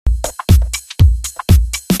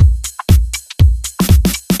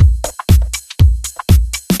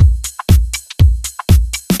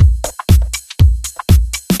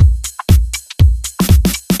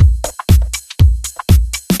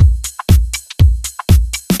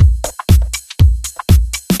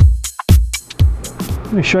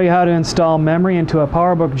I'm going to show you how to install memory into a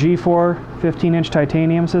PowerBook G4 15-inch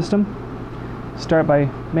titanium system. Start by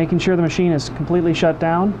making sure the machine is completely shut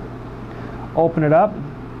down. Open it up.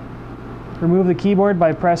 Remove the keyboard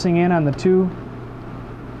by pressing in on the two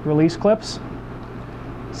release clips.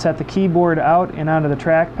 Set the keyboard out and onto the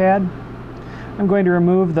trackpad. I'm going to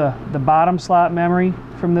remove the bottom slot memory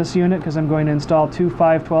from this unit because I'm going to install two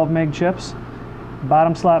 512 meg chips. The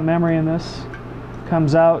bottom slot memory in this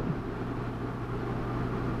comes out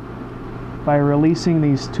by releasing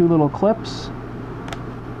these two little clips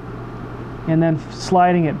and then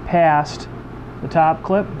sliding it past the top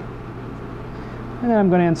clip. And then I'm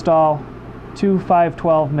going to install two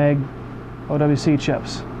 512 meg OWC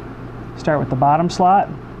chips. Start with the bottom slot.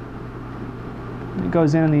 It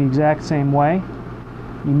goes in the exact same way.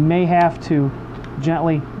 You may have to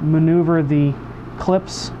gently maneuver the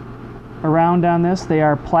clips around on this. They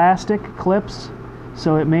are plastic clips,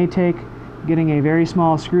 so it may take getting a very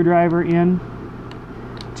small screwdriver in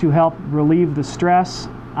to help relieve the stress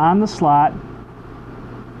on the slot.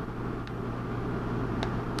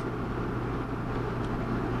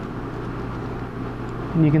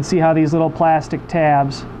 And you can see how these little plastic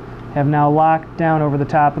tabs have now locked down over the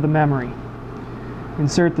top of the memory.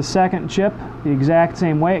 Insert the second chip the exact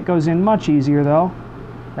same way. It goes in much easier though.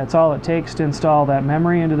 That's all it takes to install that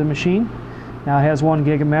memory into the machine. Now it has 1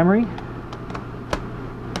 gig of memory.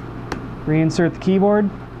 Reinsert the keyboard,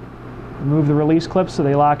 remove the release clips so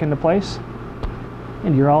they lock into place,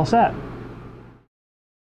 and you're all set.